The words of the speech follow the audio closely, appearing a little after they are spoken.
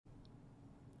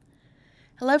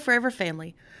Hello, Forever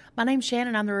Family. My name's Shan,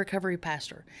 and I'm the recovery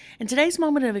pastor. And today's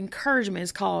moment of encouragement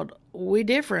is called We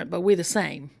Different, but We the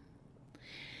Same.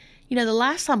 You know, the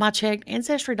last time I checked,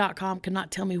 Ancestry.com could not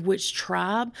tell me which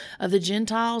tribe of the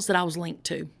Gentiles that I was linked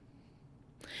to.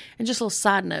 And just a little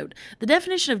side note, the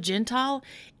definition of Gentile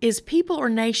is people or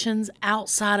nations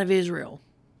outside of Israel.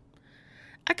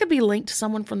 I could be linked to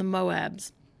someone from the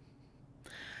Moabs.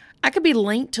 I could be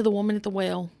linked to the woman at the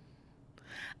well.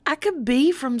 I could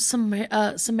be from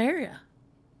Samaria.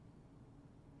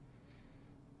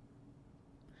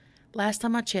 Last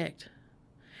time I checked,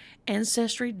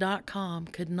 Ancestry.com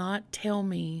could not tell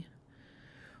me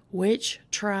which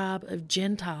tribe of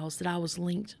Gentiles that I was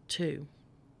linked to.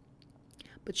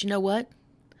 But you know what?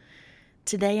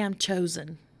 Today I'm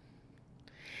chosen.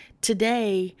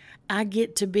 Today I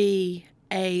get to be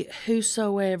a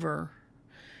whosoever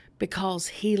because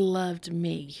he loved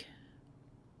me.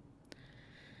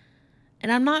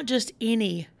 And I'm not just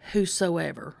any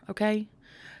whosoever, okay?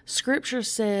 Scripture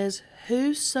says,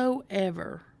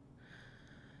 whosoever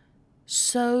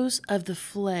sows of the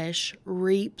flesh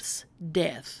reaps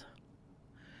death.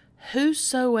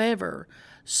 Whosoever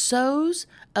sows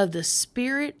of the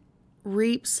Spirit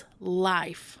reaps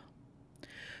life.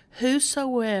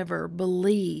 Whosoever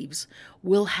believes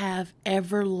will have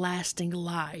everlasting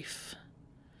life.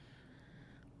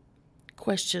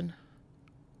 Question: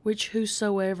 which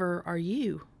whosoever are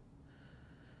you?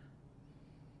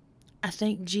 I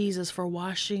thank Jesus for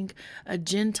washing a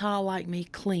Gentile like me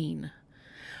clean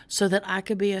so that I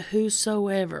could be a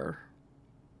whosoever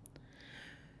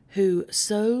who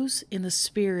sows in the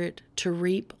Spirit to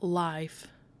reap life,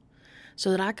 so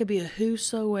that I could be a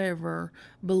whosoever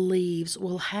believes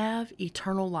will have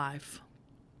eternal life.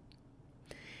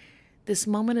 This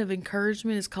moment of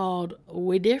encouragement is called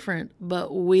We Different,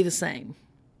 but We the Same.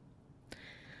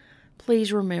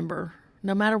 Please remember,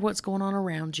 no matter what's going on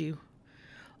around you,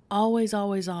 always,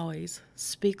 always, always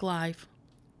speak life,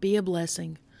 be a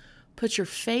blessing, put your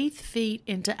faith feet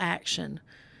into action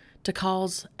to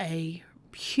cause a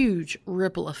huge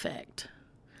ripple effect.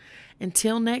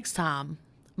 Until next time,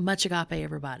 much agape,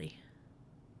 everybody.